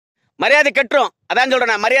மரியாதை கட்டுறோம். அதான்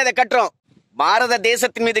சொல்றேன், மரியாதை கட்டுறோம். பாரத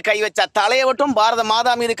தேசத்தின் மீது கை வச்சா தலையை வெட்டுவோம், பாரத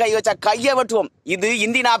மாதா மீது கை வச்சா கையை வெட்டுவோம். இது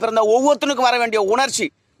இந்தியா பிறந்த ஒவ்வொருத்தனுக்கும் வர வேண்டிய உணர்ச்சி.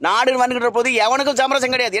 நாடு வந்துகிற போது எவனுக்கும்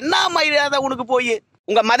சமரசம் கிடையாது. என்ன மரியாதை உனக்கு போய்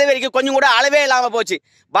உங்க மதவெறிக்கு கொஞ்சம் கூட அளவே இல்லாம போச்சு.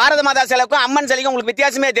 பாரத மாதா சிலைக்கும் அம்மன் சிலைக்கும் உங்களுக்கு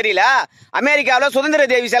வித்தியாசமே தெரியல. அமெரிக்காவில் சுதந்திர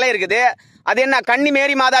தேவி சிலை இருக்குது. அது என்ன கன்னி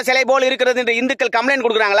மேரி மாதா சிலை போல் இருக்கிறது என்று இந்துக்கள் கம்ப்ளைண்ட்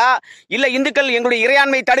கொடுக்குறாங்களா? இல்ல இந்துக்கள் எங்களுடைய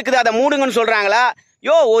இறையாண்மை தடுக்குது அதை மூடுங்கன்னு சொல்றாங்களா?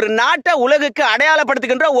 யோ, ஒரு நாட்டை உலகுக்கு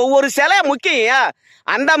அடையாளப்படுத்துகின்ற ஒவ்வொரு சிலை முக்கியம்.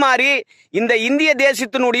 அந்த மாதிரி இந்த இந்திய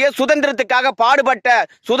தேசத்தினுடைய சுதந்திரத்துக்காக பாடுபட்ட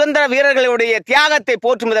சுதந்திர வீரர்களுடைய தியாகத்தை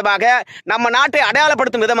போற்றும் விதமாக, நம்ம நாட்டை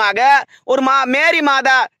அடையாளப்படுத்தும் விதமாக ஒரு மேரி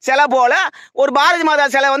மாதா சிலை போல ஒரு பாரதி மாதா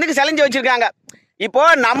சிலை வந்து செலைஞ்சு வச்சிருக்காங்க. இப்போ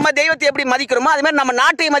நம்ம தெய்வத்தை எப்படி மதிக்கிறோமோ அது மாதிரி நம்ம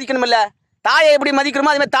நாட்டையும் மதிக்கணும் இல்ல, தாயை எப்படி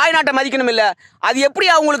மதிக்கிறோமோ அது மாதிரி தாய் நாட்டை மதிக்கணும் இல்ல. அது எப்படி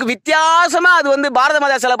அவங்களுக்கு வித்தியாசமா அது வந்து பாரத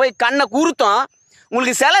மாதா சிலை போய் கண்ணை கூர்த்தம்.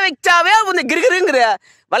 உங்களுக்கு சிலை வச்சாவே வந்து கிருகிருங்கிற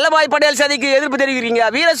வல்லபாய் பட்டேல் சிலைக்கு எதிர்ப்பு தெரிவிக்கிறீங்க,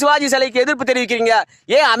 வீர சிவாஜி சிலைக்கு எதிர்ப்பு தெரிவிக்கிறீங்க.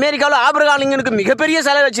 ஏன் அமெரிக்காவில் ஆபிரகாம் லிங்கனுக்கு மிகப்பெரிய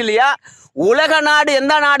சிலை வச்சு இல்லையா? உலக நாடு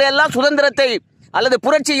எந்த நாடு எல்லாம் சுதந்திரத்தை அல்லது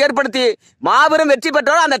புரட்சி ஏற்படுத்தி மாபெரும் வெற்றி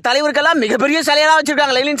பெற்றாலும் அந்த தலைவருக்கெல்லாம் மிகப்பெரிய சிலையெல்லாம்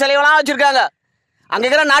வச்சிருக்காங்க, லெனின் சிலையெல்லாம் வச்சிருக்காங்க. அங்க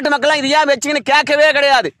இருக்கிற நாட்டு மக்கள்லாம் இது ஏன் வச்சுங்கன்னு கேட்கவே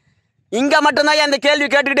கிடையாது. இங்க மட்டும்தான் இந்த கேள்வி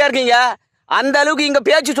கேட்டுக்கிட்டே இருக்கீங்க. அந்த அளவுக்கு இங்க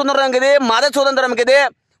பேச்சு சுதந்திரம் இருக்குது, மத சுதந்திரம் இருக்குது.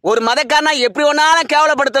 ஒரு மதக்காரனா எப்படி ஒன்னாலும்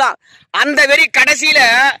கேவலப்படுத்தலாம். அந்த வெறி கடைசியில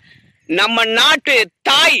நம்ம நாட்டு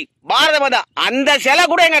தாய் பாரத மதம் அந்த சிலை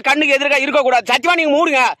கூட எங்க கண்ணுக்கு எதிர்க்க இருக்கக்கூடாது, சத்தியமா நீங்க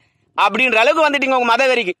மூடுங்க அப்படின்ற அளவுக்கு வந்துட்டீங்க உங்க மத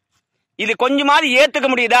வெறிக்கு. இது கொஞ்சமாவது ஏத்துக்க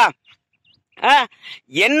முடியுதா?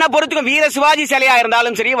 என்ன பொறுத்துக்கும் வீர சிவாஜி சிலையா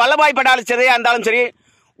இருந்தாலும் சரி, வல்லபாய் பட்டேல் சிலையா இருந்தாலும் சரி,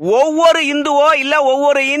 ஒவ்வொரு இந்துவோ இல்ல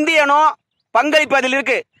ஒவ்வொரு இந்தியனோ பங்களிப்பு அதில்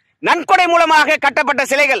இருக்கு. நன்கொடை மூலமாக கட்டப்பட்ட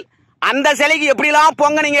சிலைகள். அந்த சிலைக்கு எப்படிலாம்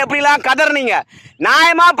பொங்கனீங்க, எப்படிலாம் கதறினீங்க.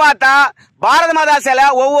 நியாயமா பார்த்தா பாரத மாதா சிலை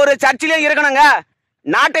ஒவ்வொரு சர்ச்சிலையும் இருக்கணுங்க.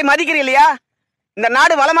 நாட்டை மதிக்கிறீ இல்லையா? இந்த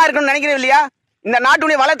நாடு வளமா இருக்கணும்னு நினைக்கிறீ இல்லையா? இந்த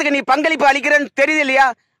நாட்டுடைய வளத்துக்கு நீ பங்களிப்பு அளிக்கிறன்னு தெரியுது இல்லையா?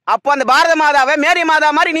 அப்போ அந்த பாரத மாதாவை மேரி மாதா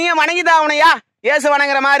மாதிரி நீயும் வணங்கிதான் அவனையா, இயேசு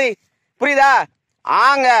வணங்குற மாதிரி. புரியுதா?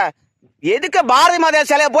 ஆங்க எதுக்கு பாரத மாதா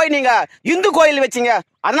சிலைய போய் நீங்க இந்து கோயில் வச்சீங்க,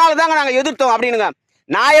 அதனாலதாங்க நாங்க எதிர்த்தோம் அப்படின்னுங்க.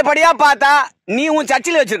 நியாயப்படியா பார்த்தா நீ உன்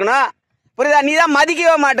சர்ச்சில் வச்சிருக்கணும். புரியுதா? நீ தான்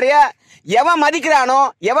மதிக்கவே மாட்டிய. எவன் மதிக்கிறானோ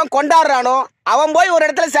எவன் கொண்டாடுறானோ அவன் போய் ஒரு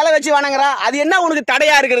இடத்துல சிலை வச்சு வணங்குறான். அது என்ன உனக்கு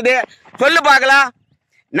தடையா இருக்கிறது சொல்லு பார்க்கலாம்.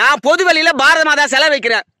 நான் பொது வெளியில பாரத மாதா சிலை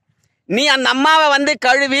வைக்கிறேன், நீ அந்த அம்மாவை வந்து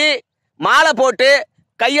கழுவி மாலை போட்டு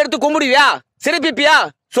கையெடுத்து கும்பிடுவியா, சிரிப்பிப்பியா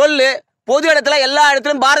சொல்லு? பொது இடத்துல எல்லா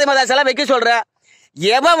இடத்துலயும் பாரத மாதா சிலை வைக்க சொல்ற.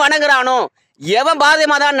 எவன் வணங்குறானோ எவன் பாரத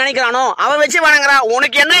மாதான்னு நினைக்கிறானோ அவன் வச்சு வணங்குறான்.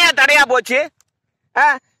 உனக்கு என்ன தடையா போச்சு?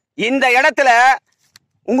 இந்த இடத்துல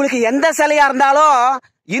உங்களுக்கு எந்த சிலையா இருந்தாலும்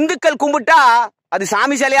இந்துக்கள் கும்பிட்டா அது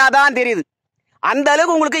சாமி சிலையா தான் தெரியுது. அந்த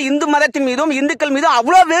அளவுக்கு உங்களுக்கு இந்து மதத்தின் மீதும் இந்துக்கள் மீதும்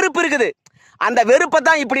அவ்வளோ வெறுப்பு இருக்குது. அந்த வெறுப்பை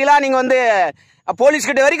தான் இப்படிலாம் நீங்க வந்து போலீஸ்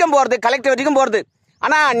கிட்ட வரைக்கும் போறது, கலெக்டர் வரைக்கும் போறது.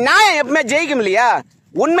 ஆனா நியாயம் எப்பவுமே ஜெயிக்கும் இல்லையா?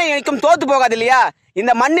 உண்மை எனக்கும் தோத்து போகாது இல்லையா?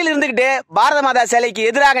 இந்த மண்ணில் இருந்துகிட்டு பாரத மாதா சிலைக்கு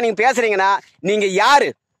எதிராக நீங்க பேசுறீங்கன்னா நீங்க யாரு?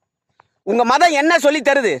 உங்க மதம் என்ன சொல்லி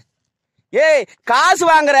தருது? ஏய், காசு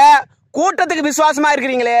வாங்குற கூட்டத்துக்கு விசுவாசமா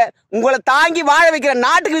இருக்கிறீங்களே, உங்களை தாங்கி வாழ வைக்கிற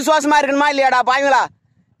நாட்டுக்கு விசுவாசமா இருக்கணுமா இல்லையாடா பாய்ங்களா?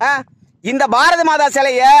 இந்த பாரத மாதா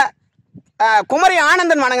சிலைய குமரி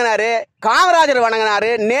ஆனந்தன் வணங்கினாரு, காமராஜர் வணங்கினாரு,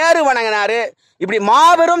 நேரு வணங்கினாரு. இப்படி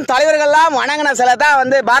மாபெரும் தலைவர்கள்லாம் வணங்கின சிலை தான்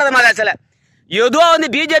வந்து பாரத மாதா சிலை. ஏதோ வந்து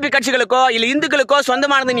பிஜேபி கட்சிகளுக்கோ இல்ல இந்துக்களுக்கோ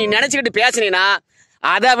சொந்தமானது நீ நினைச்சுக்கிட்டு பேசினீங்கன்னா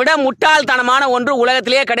அதை விட முட்டாள்தனமான ஒன்று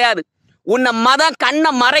உலகத்திலேயே கிடையாது. உன்னை மதம்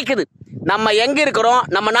கண்ணை மறைக்குது. நம்ம எங்க இருக்கிறோம்,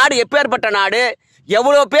 நம்ம நாடு எப்பேற்பட்ட நாடு,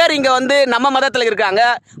 எவ்வளவு பேர் இங்க வந்து நம்ம மதத்துல இருக்காங்க,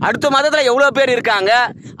 அடுத்த மதத்துல எவ்வளவு பேர் இருக்காங்க.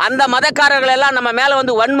 அந்த மதக்காரர்கள் எல்லாம் நம்ம மேல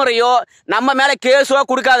வந்து வன்முறையோ நம்ம மேல கேஸோ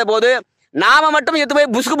கொடுக்காத போது நாம மட்டும் எடுத்து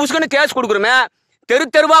போய் புஸ்கு புஸ்குன்னு கேஸ் கொடுக்குறோமே, தெரு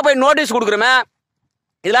தெருவா போய் நோட்டீஸ் கொடுக்குறோமே,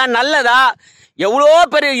 இதெல்லாம் நல்லதா? எவ்வளோ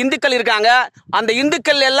பேர் இந்துக்கள் இருக்காங்க, அந்த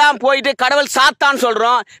இந்துக்கள் எல்லாம் போயிட்டு கடவுள் சாத்தான்னு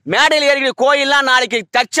சொல்றோம், மேடையில் ஏறிக்கிற கோயில்லாம் நாளைக்கு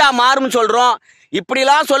தச்சா மாறும்னு சொல்றோம்.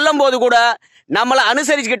 இப்படிலாம் சொல்லும் போது கூட நம்மளை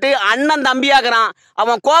அனுசரிச்சுக்கிட்டு அண்ணன் தம்பியாகிறான்,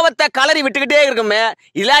 அவன் கோபத்தை கலறி விட்டுக்கிட்டே இருக்குமே,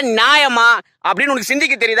 இதெல்லாம் நியாயமா அப்படின்னு உனக்கு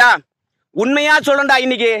சிந்திக்க தெரியுதா? உண்மையா சொல்றேன்டா,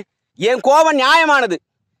 இன்னைக்கு என் கோபம் நியாயமானது.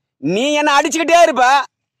 நீ என்ன அடிச்சுக்கிட்டே இருப்ப,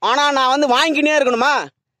 ஆனா நான் வந்து வாங்கிக்கிட்டே இருக்கணுமா?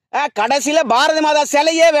 கடைசியில பாரத மாதா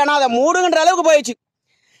சிலையே வேணாம், அதை மூடுங்கிற அளவுக்கு போயிடுச்சு.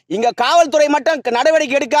 இங்க காவல்துறை மட்டும்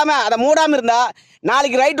நடவடிக்கை எடுக்காம அதை மூடாம இருந்தா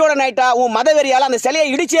நாளைக்கு ரைட்டோட நைட்டா உன் மதவெறியால அந்த சிலையை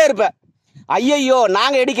இடிச்சே இருப்ப. ஐயோ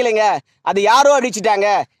நாங்க இடிக்கலைங்க, அது யாரோ அடிச்சுட்டாங்க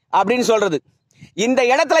அப்படின்னு சொல்றது. இந்த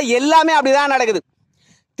இடத்துல எல்லாமே அப்படிதான் நடக்குது.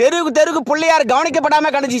 தெருக்கு தெருக்கு பிள்ளையார்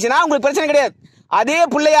கவனிக்கப்படாம கண்டிச்சுன்னா உங்களுக்கு பிரச்சனை கிடையாது. அதே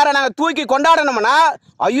பிள்ளையார நாங்க தூக்கி கொண்டாடணும்னா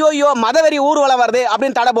ஐயோ மதவெறி ஊர்வலம் வருது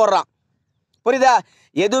அப்படின்னு தடை போடுறான். புரியுதா?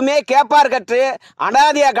 எதுவுமே கேப்பார் கற்று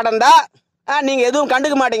அனாதையா கடந்தா நீங்க எதுவும்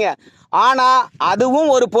கண்டுக்க மாட்டீங்க. ஆனா அதுவும்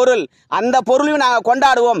ஒரு பொருள். அந்த பொருளையும் நாங்க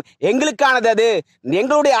கொண்டாடுவோம். எங்களுக்கானது அது,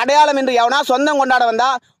 எங்களுடைய அடையாளம் என்று எவனா சொந்தம் கொண்டாட வந்தா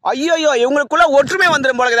ஐயோ இவங்களுக்குள்ள ஒற்றுமை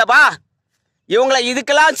வந்துடும் போலக்குதாப்பா, இவங்களை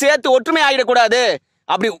இதுக்கெல்லாம் சேர்த்து ஒற்றுமை ஆயிடக்கூடாது.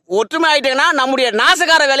 அப்படி ஒற்றுமை ஆயிட்டீங்கன்னா நம்முடைய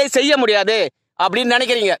நாசகார வேலையை செய்ய முடியாது அப்படின்னு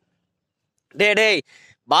நினைக்கிறீங்க. டேய்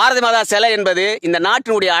பாரத மாதா சிலை என்பது இந்த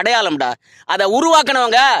நாட்டினுடைய அடையாளம்டா. அதை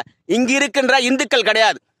உருவாக்கினவங்க இங்க இருக்கின்ற இந்துக்கள்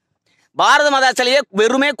கிடையாது. பாரத மாதா சிலையை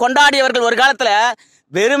வெறுமே கொண்டாடியவர்கள் ஒரு காலத்துல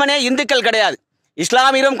வெறுமனே இந்துக்கள் கிடையாது.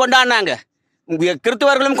 இஸ்லாமியரும் கொண்டாடினாங்க,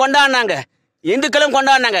 கிறிஸ்துவர்களும் கொண்டாடினாங்க, இந்துக்களும்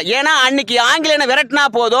கொண்டாடினாங்க. ஏன்னா அன்னைக்கு ஆங்கிலேயனை விரட்டினா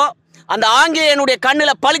போதும், அந்த ஆங்கிலேயனுடைய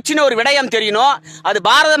கண்ணுல பளிச்சுன்னு ஒரு விடயம் தெரியணும், அது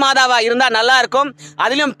பாரத மாதாவா இருந்தா நல்லா இருக்கும்,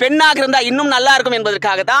 அதிலும் பெண்ணாக இருந்தா இன்னும் நல்லா இருக்கும்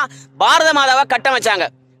என்பதற்காக தான் பாரத மாதாவா கட்டமைச்சாங்க.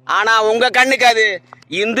 ஆனா உங்க கண்ணுக்கு அது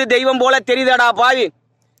இந்து தெய்வம் போல தெரியுதாடா பாவி.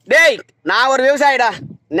 டேய் நான் ஒரு விவசாயிடா,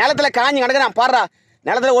 நிலத்துல காஞ்சி கிடக்கு, நான் பாடுறா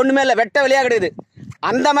நிலத்துல ஒண்ணுமே இல்லை, வெட்ட வெளியா கிடையாது.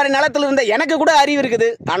 அந்த மாதிரி நிலத்துல இருந்த எனக்கு கூட அறிவு இருக்குது.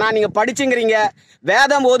 ஆனா நீங்க படிச்சுங்கிறீங்க,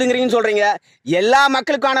 வேதம் ஓதுங்கிறீங்கன்னு சொல்றீங்க, எல்லா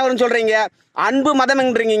மக்களுக்கானவரும் சொல்றீங்க, அன்பு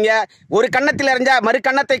மதம்ன்றீங்க, ஒரு கன்னத்தில் அறிஞ்சா மறு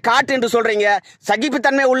கன்னத்தை காட்டு என்று சொல்றீங்க,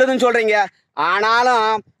 சகிப்புத்தன்மை உள்ளதுன்னு சொல்றீங்க. ஆனாலும்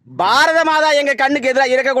பாரத மாதா எங்க கண்ணுக்கு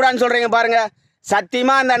எதிராக இருக்கக்கூடாதுன்னு சொல்றீங்க பாருங்க.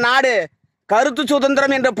 சத்தியமா அந்த நாடு கருத்து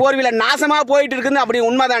சுதந்திரம் என்ற போர்வில நாசமா போயிட்டு இருக்குன்னு அப்படி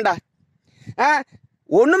உண்மைதான்டா.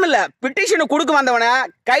 ஒண்ணுமில்ல, பிட்டிஷன் கொடுக்க வந்தவனை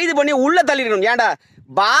கைது பண்ணி உள்ள தள்ளிடணும். ஏன்டா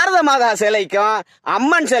பாரத மாதா சிலைக்கும்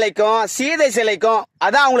அம்மன் சிலைக்கும் சீதை சிலைக்கும்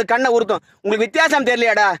அதான் அவங்களுக்கு கண்ணை உறுத்தும். உங்களுக்கு வித்தியாசம்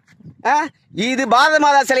தெரியலையாடா? இது பாரத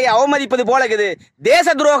மாதா சிலையை அவமதிப்பது போல இருக்குது. தேச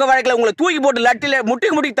துரோக வழக்கில் உங்களை தூக்கி போட்டு லட்டில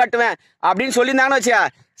முட்டி தட்டுவேன் அப்படின்னு சொல்லியிருந்தாங்கன்னு வச்சியா,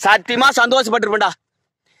 சத்தியமா சந்தோஷப்பட்டிருப்பேன்டா.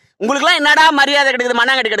 உங்களுக்குலாம் என்னடா மரியாதை கிடைக்குது,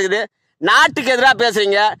 மண்ணாங்கட்டி கிடைக்குது? நாட்டுக்கு எதிராக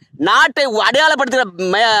பேசுறீங்க, நாட்டை அடையாளப்படுத்துகிற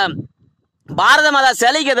பாரத மாதா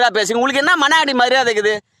சிலைக்கு எதிராக பேசுறீங்க. உங்களுக்கு என்ன மண்ணாங்கட்டி மரியாதை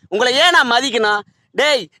இருக்குது? உங்களை ஏன் நான் மதிக்கணும்?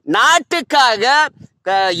 டேய் நாட்டுக்காக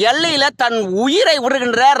எல்லையில தன் உயிரை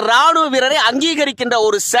விடுகின்ற ராணுவ வீரரை அங்கீகரிக்கின்ற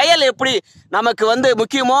ஒரு செயல் எப்படி நமக்கு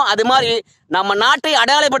முக்கியமோ அது மாதிரி நம்ம நாட்டை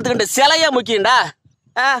அடையாளப்படுத்துகின்ற சிலைய முக்கியம்டா.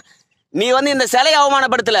 நீ இந்த சிலையை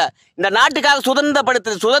அவமானப்படுத்தல, இந்த நாட்டுக்காக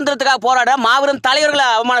சுதந்திரத்துக்காக போராட மாபெரும் தலைவர்களை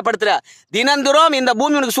அவமானப்படுத்துற. தினந்தோறும் இந்த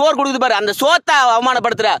பூமி உனக்கு சோறு கொடுக்குது பாரு, அந்த சோத்தை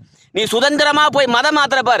அவமானப்படுத்துற. நீ சுதந்திரமா போய் மதம்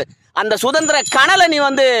மாத்திர பாரு, அந்த சுதந்திர கனலை நீ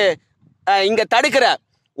இங்க தடுக்கிற.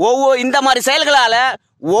 இந்த மாதிரி செயல்களால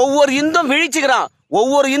ஒவ்வொரு இந்தும் விழிச்சுக்கிறான்,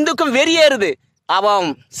 ஒவ்வொரு இந்துக்கும் வெறியேறுது. அவன்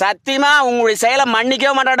சத்தியமா உங்களுடைய செயலை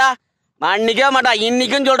மன்னிக்கவே மாட்டாடா, மன்னிக்கவே மாட்டான்.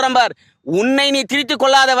 இன்னைக்கும் சொல்றேன் பார், உன்னை நீ திருத்தி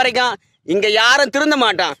கொள்ளாத வரைக்கும் இங்க யாரும் திருந்த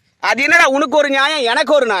மாட்டான். அது என்னடா உனக்கு ஒரு நியாயம்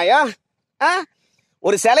எனக்கு ஒரு நியாயம்?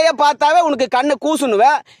 ஒரு சிலையை பார்த்தாவே உனக்கு கண்ணு கூசுனுவ,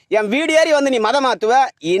 என் வீடு ஏறி நீ மதம் மாத்துவ.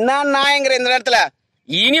 என்ன நியாயங்கிற இந்த நேரத்துல?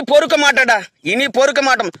 இனி பொறுக்க மாட்டடா, இனி பொறுக்க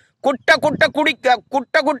மாட்டோம்.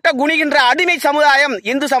 குட்ட குனிகின்ற அடிமை சமுதாயம்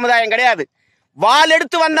இந்து சமுதாயம் கிடையாது. வாள்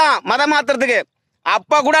எடுத்து வந்தான் மதம் மாத்துறதுக்கு,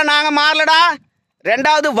 அப்ப கூட நாங்க மாறலடா.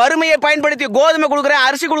 ரெண்டாவது வறுமையை பயன்படுத்தி கோதுமை கொடுக்குறேன்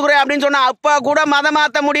அரிசி கொடுக்குறேன் அப்படின்னு சொன்னா அப்ப கூட மதம்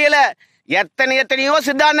மாத்த முடியல. எத்தனையோ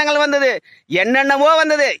சித்தாந்தங்கள் வந்தது, என்னென்னவோ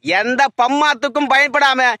வந்தது, எந்த பம்மாத்துக்கும்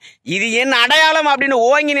பயன்படாம இது என் அடையாளம் அப்படின்னு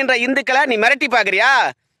ஓங்கி நின்ற இந்துக்களை நீ மிரட்டி பாக்குறியா?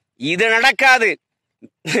 இது நடக்காது.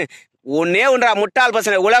 ஒன்னே ஒன்றா முட்டாள்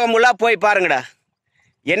பசங்க உலகம் முள்ளா போய் பாருங்கடா,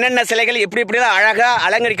 என்னென்ன சிலைகள் எப்படிலாம் அழகா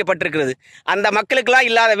அலங்கரிக்கப்பட்டிருக்கிறது. அந்த மக்களுக்கெல்லாம்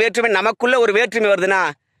இல்லாத வேற்றுமை நமக்குள்ள ஒரு வேற்றுமை வருதுன்னா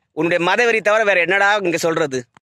உன்னுடைய மதவெறி தவிர வேற என்னடா இங்க சொல்றது?